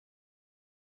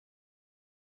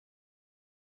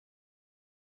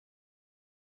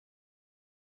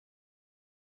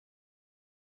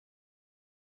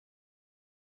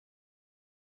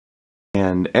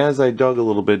And as I dug a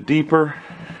little bit deeper,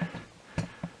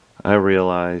 I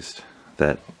realized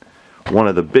that one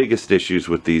of the biggest issues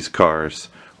with these cars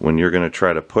when you're going to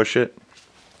try to push it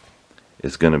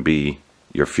is going to be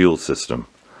your fuel system.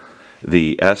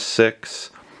 The S6,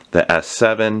 the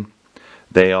S7,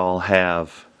 they all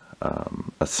have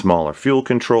a smaller fuel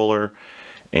controller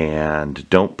and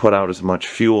don't put out as much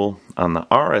fuel. On the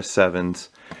RS7s,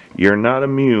 you're not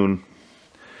immune.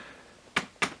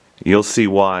 You'll see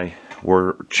why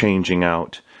we're changing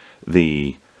out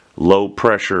the low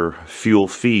pressure fuel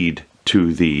feed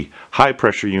to the high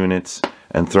pressure units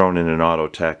and throwing in an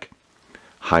Autotech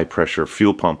high pressure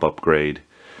fuel pump upgrade.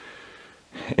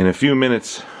 In a few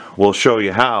minutes we'll show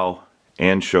you how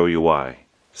and show you why.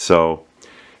 So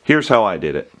here's how I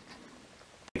did it.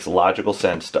 It makes logical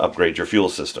sense to upgrade your fuel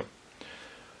system.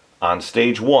 On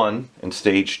stage 1 and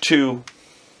stage 2,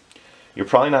 you're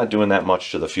probably not doing that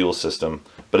much to the fuel system,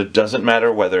 but it doesn't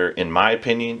matter whether, in my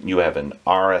opinion, you have an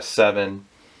RS7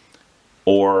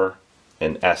 or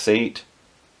an S8.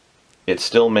 It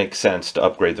still makes sense to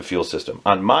upgrade the fuel system.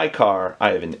 On my car,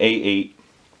 I have an A8,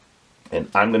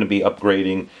 and I'm going to be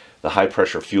upgrading the high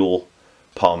pressure fuel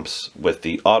pumps with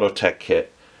the Autotech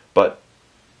kit, but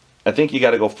I think you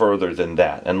got to go further than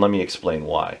that, and let me explain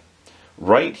why.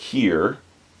 Right here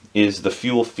is the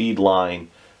fuel feed line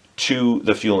to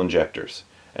the fuel injectors,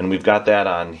 and we've got that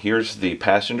on, here's the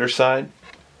passenger side,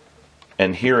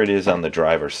 and here it is on the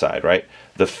driver's side, right?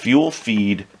 The fuel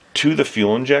feed to the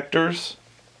fuel injectors,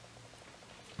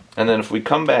 and then if we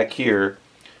come back here,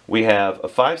 we have a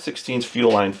 5/16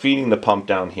 fuel line feeding the pump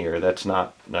down here. That's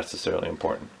not necessarily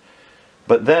important.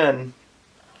 But then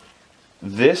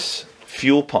this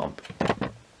fuel pump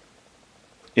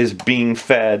is being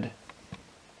fed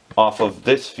off of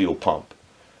this fuel pump.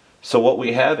 So what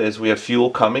we have is we have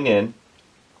fuel coming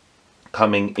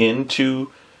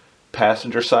into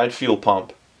passenger side fuel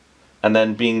pump, and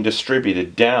then being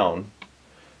distributed down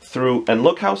through, and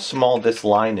look how small this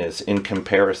line is in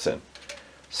comparison.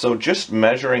 So just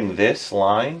measuring this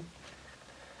line,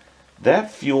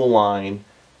 that fuel line,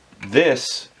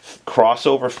 this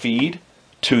crossover feed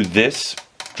to this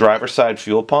driver's side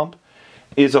fuel pump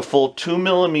is a full 2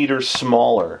 millimeters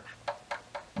smaller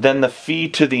than the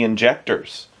feed to the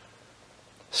injectors.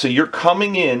 So you're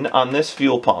coming in on this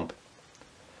fuel pump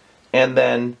and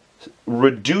then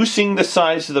reducing the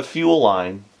size of the fuel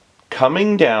line,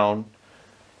 coming down,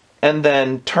 and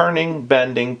then turning,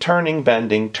 bending, turning,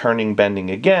 bending, turning,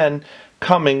 bending again,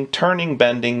 coming, turning,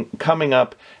 bending, coming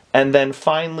up, and then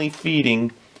finally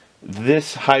feeding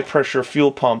this high pressure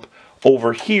fuel pump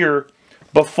over here.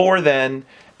 Before then,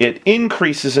 it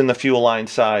increases in the fuel line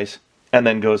size and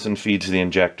then goes and feeds the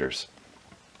injectors.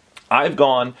 I've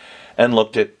gone and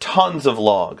looked at tons of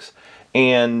logs,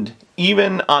 and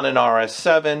even on an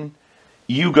RS7,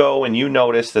 you go and you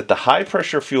notice that the high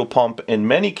pressure fuel pump in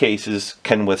many cases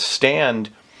can withstand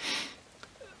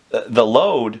the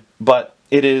load, but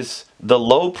it is the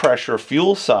low pressure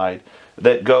fuel side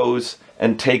that goes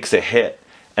and takes a hit,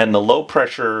 and the low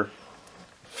pressure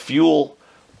fuel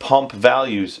pump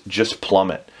values just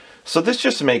plummet. So this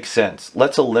just makes sense.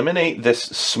 Let's eliminate this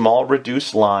small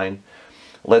reduced line.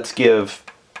 Let's give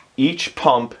each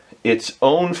pump its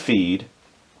own feed,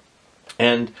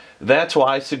 and that's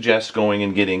why I suggest going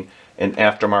and getting an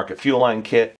aftermarket fuel line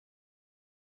kit.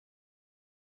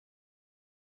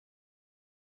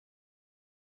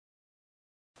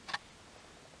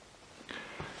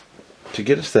 To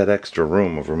get us that extra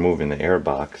room of removing the air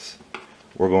box,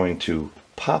 we're going to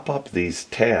pop up these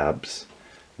tabs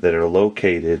that are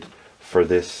located for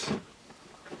this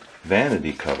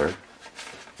vanity cover.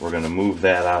 We're going to move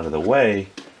that out of the way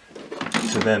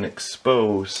to then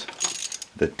expose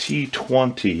the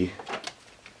T20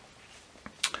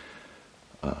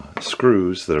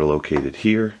 screws that are located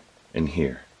here and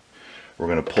here. We're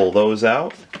going to pull those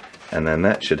out, and then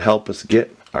that should help us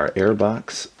get our air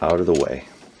box out of the way.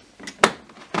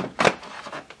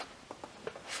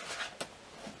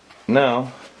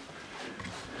 Now,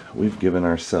 we've given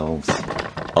ourselves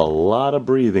a lot of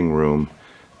breathing room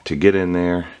to get in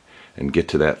there and get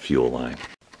to that fuel line.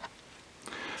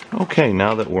 Okay,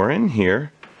 now that we're in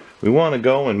here, we want to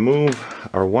go and move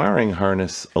our wiring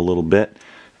harness a little bit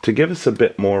to give us a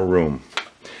bit more room.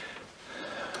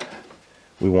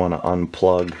 We want to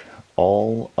unplug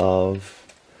all of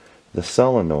the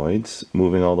solenoids,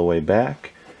 moving all the way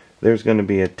back. There's going to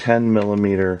be a 10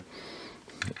 millimeter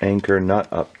anchor nut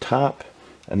up top,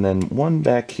 and then one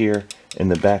back here in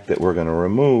the back that we're going to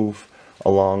remove,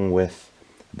 along with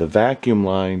the vacuum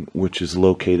line, which is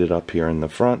located up here in the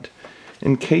front.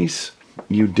 In case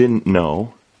you didn't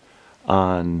know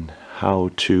on how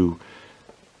to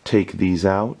take these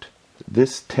out,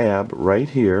 this tab right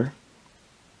here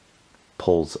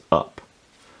pulls up.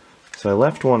 So I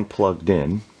left one plugged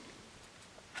in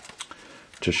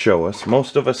to show us.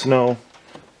 Most of us know,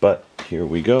 but here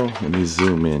we go. Let me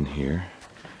zoom in here.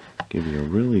 Give you a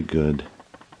really good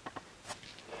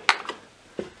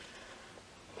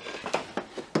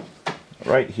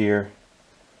right here.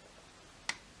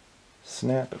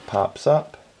 Snap, it pops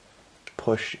up,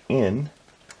 push in,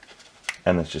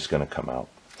 and it's just going to come out.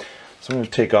 So I'm going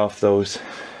to take off those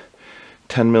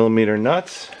 10mm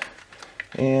nuts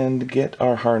and get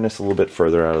our harness a little bit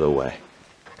further out of the way.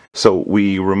 So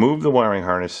we remove the wiring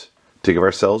harness to give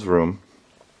ourselves room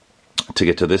to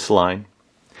get to this line.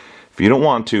 If you don't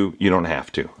want to, you don't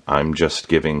have to. I'm just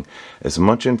giving as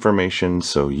much information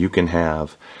so you can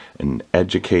have an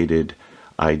educated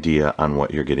idea on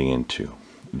what you're getting into.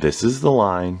 This is the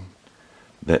line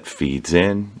that feeds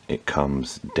in. It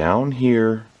comes down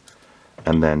here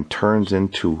and then turns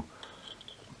into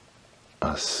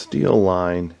a steel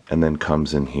line and then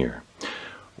comes in here.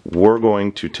 We're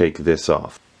going to take this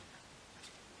off.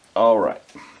 Alright,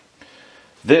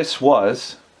 this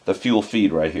was the fuel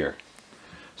feed right here.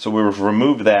 So we've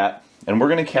removed that and we're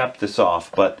going to cap this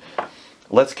off, but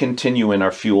let's continue in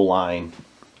our fuel line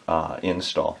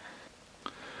install.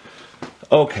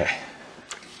 Okay,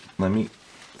 let me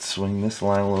swing this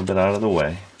line a little bit out of the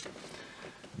way.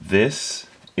 This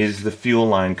is the fuel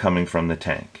line coming from the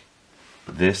tank.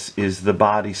 This is the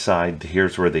body side.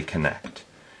 Here's where they connect.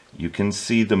 You can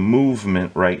see the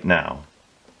movement right now,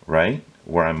 right?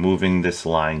 Where I'm moving this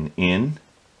line in.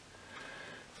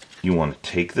 You want to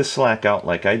take the slack out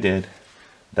like I did.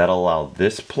 That'll allow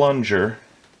this plunger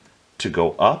to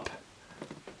go up,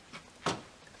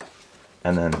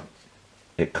 and then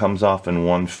it comes off in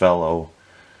one fellowed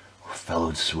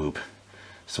swoop.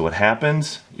 So what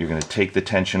happens, you're going to take the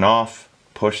tension off,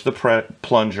 push the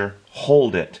plunger,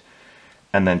 hold it,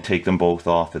 and then take them both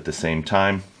off at the same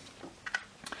time.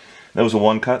 That was a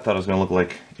one cut. Thought I was going to look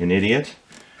like an idiot.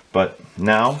 But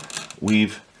now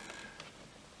we've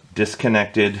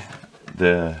disconnected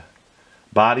the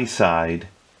body side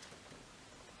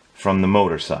from the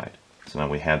motor side. So now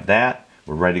we have that.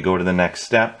 We're ready to go to the next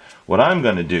step. What I'm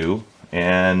going to do,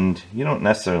 and you don't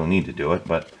necessarily need to do it,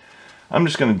 but I'm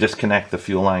just going to disconnect the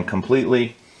fuel line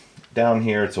completely. Down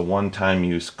here it's a one-time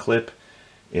use clip.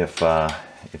 If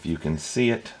you can see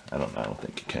it, I don't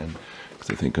think you can, because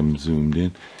I think I'm zoomed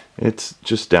in. It's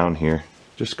just down here.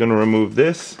 Just going to remove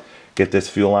this, get this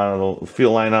fuel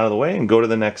line out of the way, and go to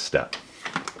the next step.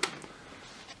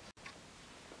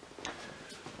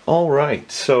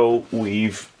 Alright, so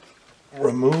we've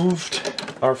removed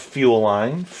our fuel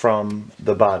line from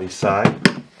the body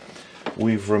side.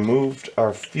 We've removed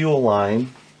our fuel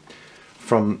line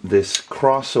from this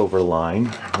crossover line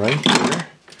right here.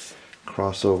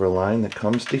 Crossover line that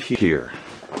comes to here,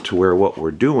 to where what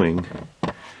we're doing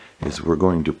is we're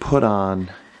going to put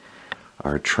on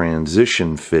our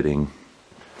transition fitting.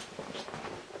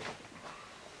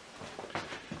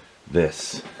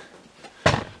 This.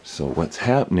 So what's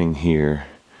happening here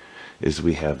is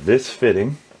we have this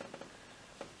fitting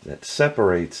that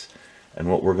separates, and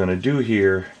what we're going to do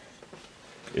here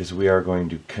is we are going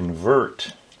to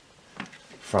convert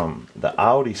from the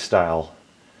Audi style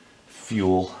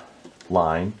fuel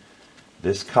line.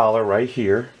 This collar right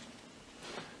here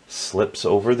slips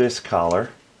over this collar,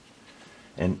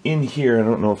 and in here, I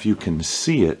don't know if you can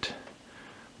see it,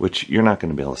 which you're not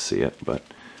going to be able to see it, but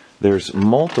there's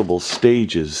multiple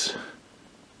stages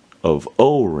of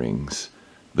O-rings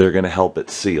that are going to help it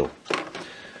seal.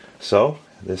 So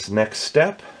this next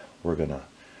step, we're going to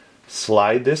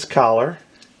slide this collar.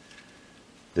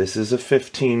 This is a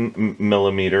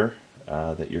 15mm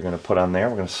that you're going to put on there.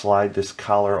 We're going to slide this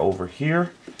collar over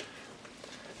here,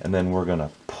 and then we're going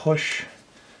to push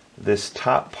this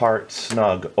top part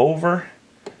snug over,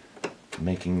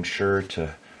 making sure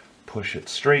to push it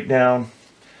straight down.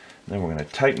 Then we're going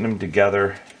to tighten them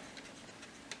together,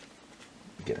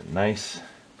 get a nice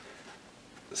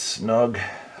snug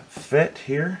fit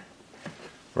here.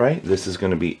 Right, this is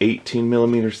going to be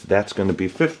 18mm, that's going to be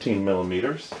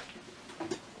 15mm.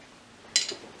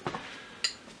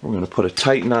 We're going to put a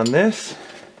tighten on this,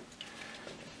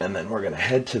 and then we're going to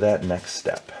head to that next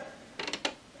step.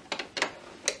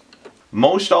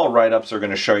 Most all write-ups are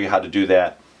going to show you how to do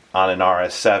that on an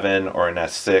RS7 or an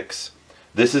S6.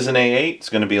 This is an A8, it's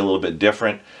going to be a little bit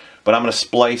different, but I'm going to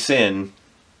splice in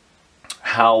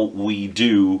how we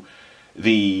do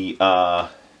the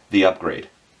upgrade.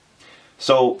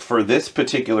 So for this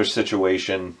particular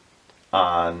situation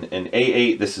on an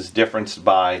A8, this is differenced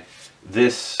by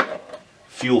this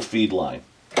fuel feed line.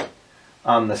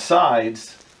 On the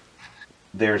sides,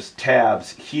 there's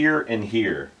tabs here and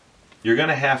here. You're going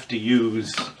to have to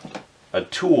use a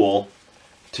tool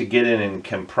to get in and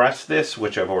compress this,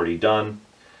 which I've already done.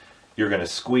 You're going to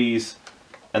squeeze,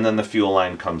 and then the fuel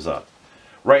line comes up.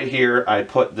 Right here, I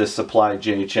put the supply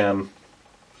JHM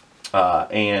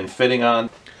and fitting on.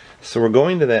 So we're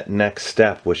going to that next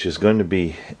step, which is going to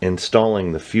be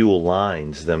installing the fuel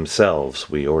lines themselves.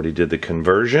 We already did the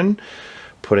conversion,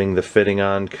 putting the fitting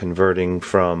on, converting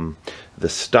from the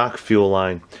stock fuel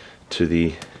line to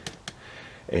the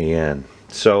AN.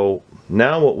 So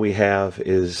now what we have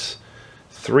is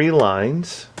 3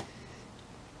 lines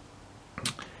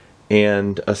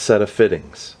and a set of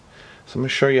fittings. So I'm going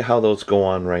to show you how those go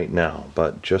on right now,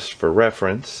 but just for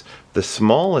reference, the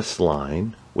smallest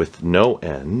line with no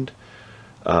end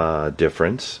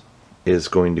difference is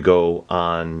going to go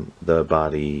on the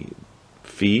body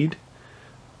feed.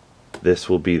 This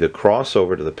will be the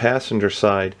crossover to the passenger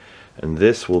side, and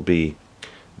this will be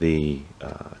the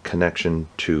connection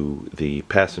to the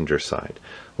passenger side.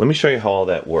 Let me show you how all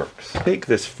that works. Take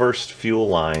this first fuel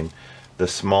line, the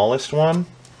smallest one,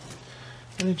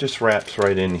 and it just wraps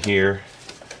right in here.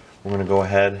 We're going to go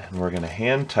ahead and we're going to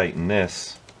hand tighten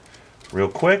this real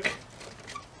quick.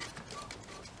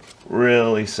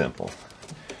 Really simple.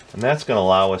 And that's going to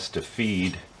allow us to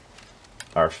feed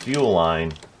our fuel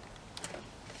line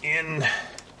in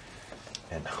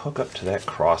and hook up to that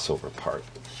crossover part.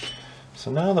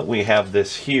 So now that we have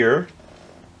this here,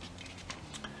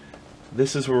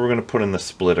 this is where we're going to put in the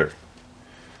splitter.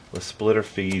 The splitter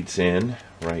feeds in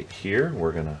right here.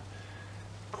 We're going to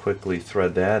quickly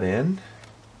thread that in,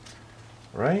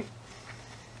 right?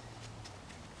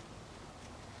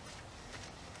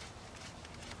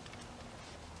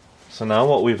 So now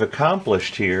what we've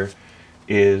accomplished here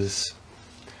is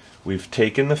we've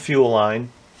taken the fuel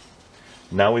line,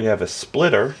 now we have a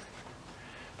splitter,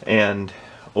 and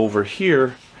over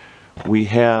here we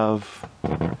have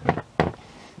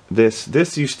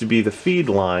this used to be the feed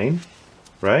line,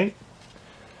 right?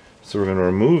 So we're going to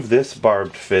remove this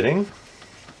barbed fitting.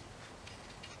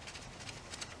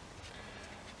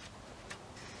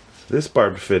 This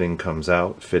barbed fitting comes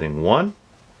out, fitting 1.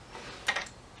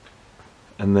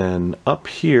 And then up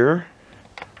here,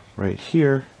 right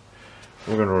here,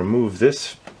 we're going to remove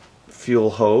this fuel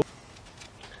hose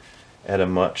at a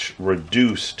much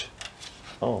reduced,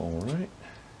 alright.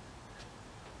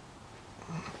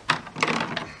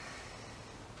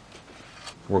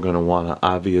 We're going to want to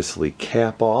obviously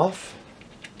cap off.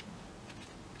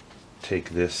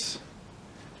 Take this,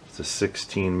 it's a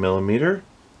 16 millimeter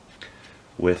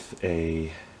with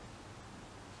the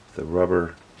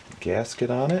rubber gasket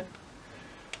on it.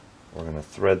 We're going to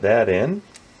thread that in.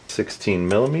 16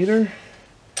 millimeter.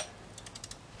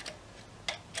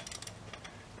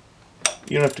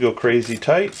 You don't have to go crazy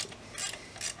tight.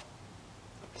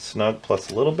 Snug plus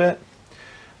a little bit.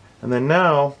 And then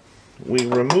now we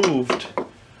removed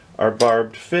our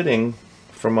barbed fitting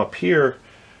from up here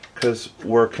because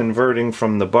we're converting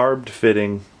from the barbed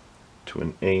fitting to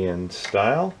an AN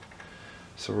style.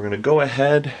 So we're going to go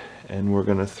ahead and we're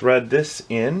going to thread this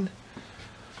in.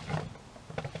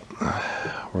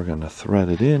 We're going to thread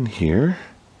it in here.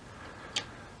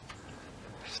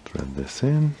 Just thread this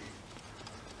in.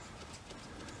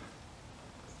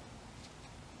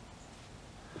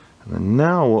 And then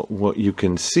now what you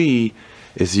can see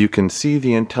is you can see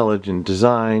the intelligent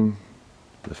design.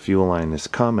 The fuel line has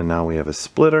come and now we have a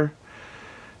splitter.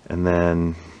 And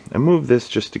then I move this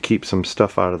just to keep some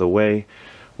stuff out of the way.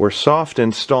 We're soft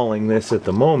installing this at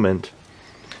the moment,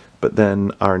 but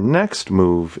then our next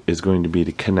move is going to be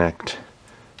to connect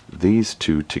these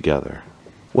two together.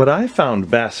 What I found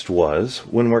best was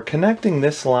when we're connecting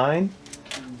this line,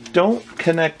 don't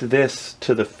connect this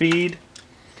to the feed.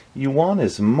 You want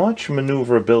as much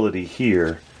maneuverability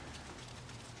here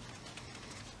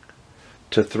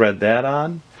to thread that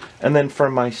on. And then for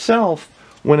myself,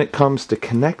 when it comes to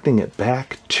connecting it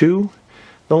back to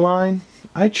the line,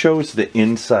 I chose the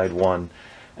inside one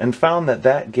and found that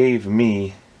that gave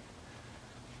me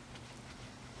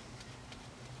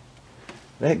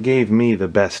the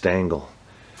best angle,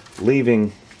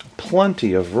 leaving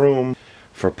plenty of room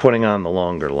for putting on the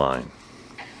longer line.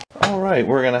 Alright,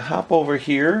 we're going to hop over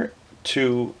here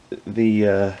to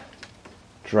the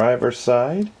driver's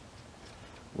side.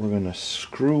 We're going to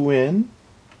screw in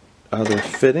other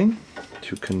fitting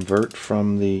to convert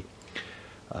from the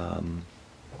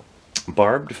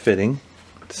barbed fitting.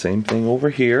 Same thing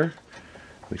over here.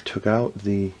 We took out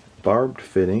the barbed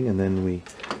fitting and then we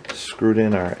screwed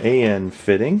in our AN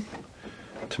fitting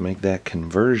to make that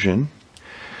conversion.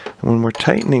 And when we're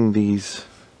tightening these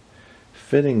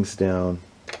fittings down,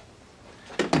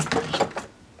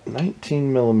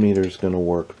 19 millimeter is going to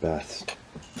work best.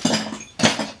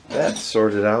 That's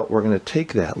sorted out. We're going to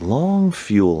take that long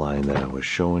fuel line that I was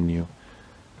showing you.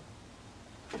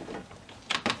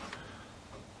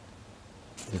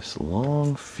 This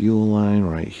long fuel line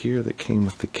right here that came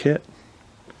with the kit.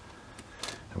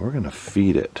 And we're going to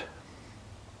feed it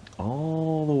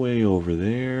all the way over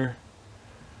there.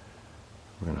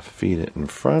 We're going to feed it in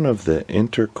front of the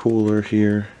intercooler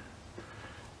here.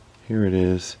 Here it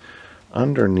is,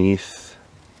 underneath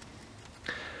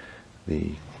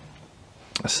the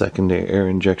secondary air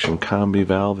injection combi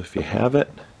valve if you have it.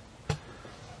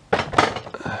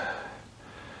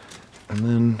 And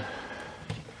then,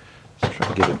 let's try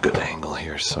to get a good angle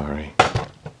here, sorry.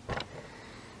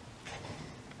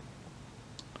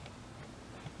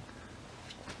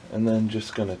 And then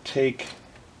just going to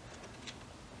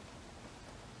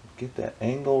get that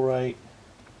angle right,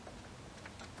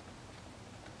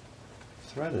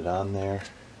 thread it on there.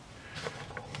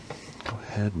 Go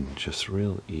ahead and just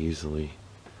real easily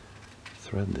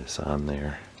thread this on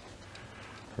there,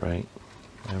 right?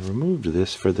 I removed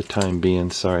this for the time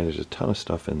being. Sorry, there's a ton of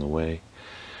stuff in the way.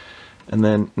 And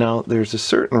then now there's a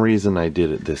certain reason I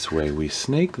did it this way. We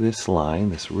snake this line,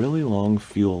 this really long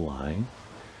fuel line,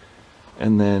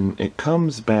 and then it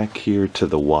comes back here to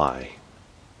the Y.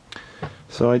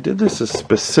 So I did this a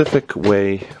specific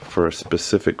way for a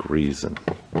specific reason,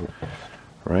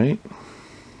 right?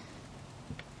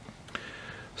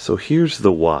 So here's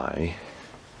the Y.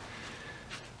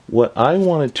 What I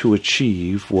wanted to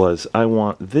achieve was I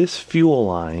want this fuel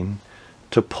line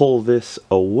to pull this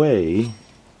away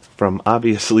from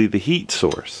obviously the heat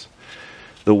source.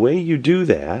 The way you do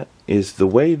that is the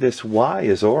way this Y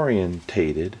is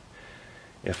orientated.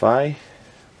 If I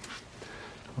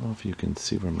don't know if you can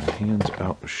see where my hands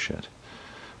are. Oh, shit.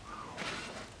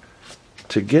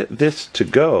 To get this to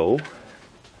go,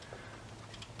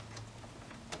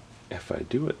 if I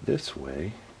do it this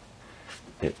way,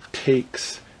 it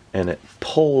takes and it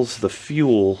pulls the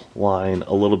fuel line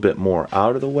a little bit more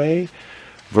out of the way,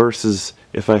 versus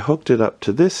if I hooked it up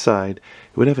to this side,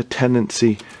 it would have a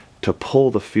tendency to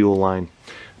pull the fuel line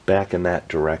back in that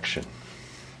direction.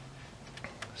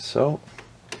 So,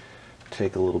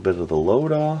 take a little bit of the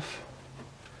load off.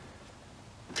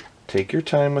 Take your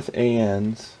time with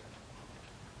ANs.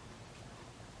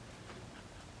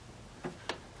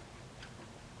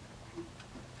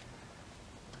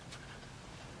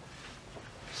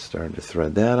 Start to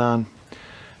thread that on.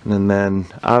 And then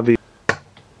obviously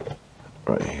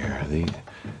right here,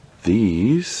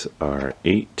 these are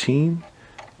 18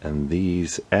 and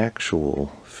these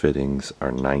actual fittings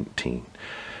are 19.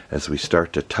 As we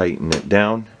start to tighten it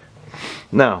down.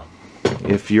 Now,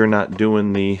 if you're not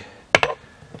doing the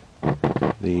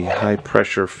high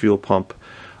pressure fuel pump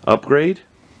upgrade,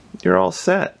 you're all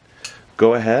set.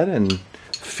 Go ahead and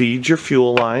feed your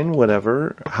fuel line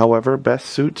however best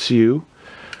suits you.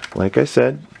 Like I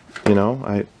said, you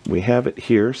know, we have it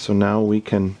here, so now we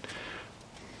can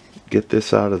get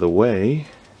this out of the way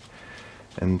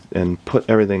and put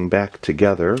everything back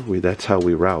together. That's how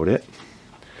we route it.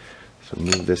 So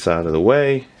move this out of the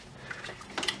way.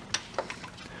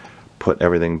 Put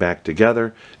everything back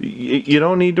together. You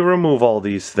don't need to remove all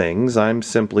these things. I'm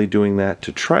simply doing that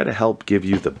to try to help give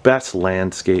you the best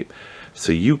landscape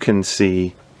so you can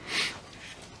see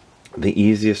the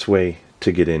easiest way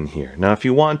to get in here. Now if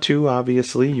you want to,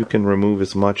 obviously you can remove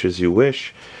as much as you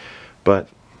wish, but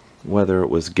whether it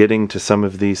was getting to some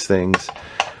of these things,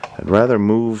 I'd rather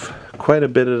move quite a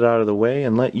bit out of the way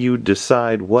and let you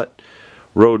decide what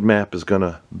roadmap is going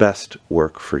to best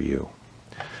work for you.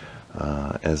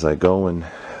 As I go and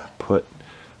put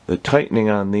the tightening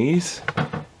on these,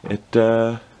 it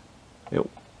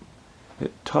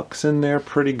tucks in there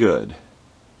pretty good.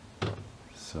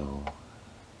 So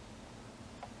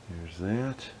there's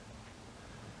that.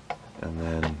 And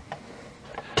then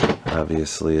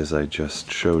obviously, as I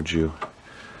just showed you,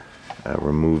 I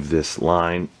remove this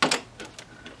line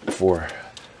for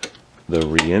the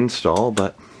reinstall,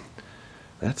 but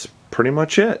that's pretty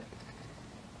much it.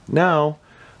 Now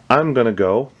I'm going to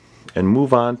go and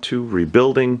move on to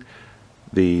rebuilding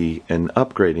and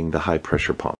upgrading the high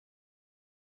pressure pump.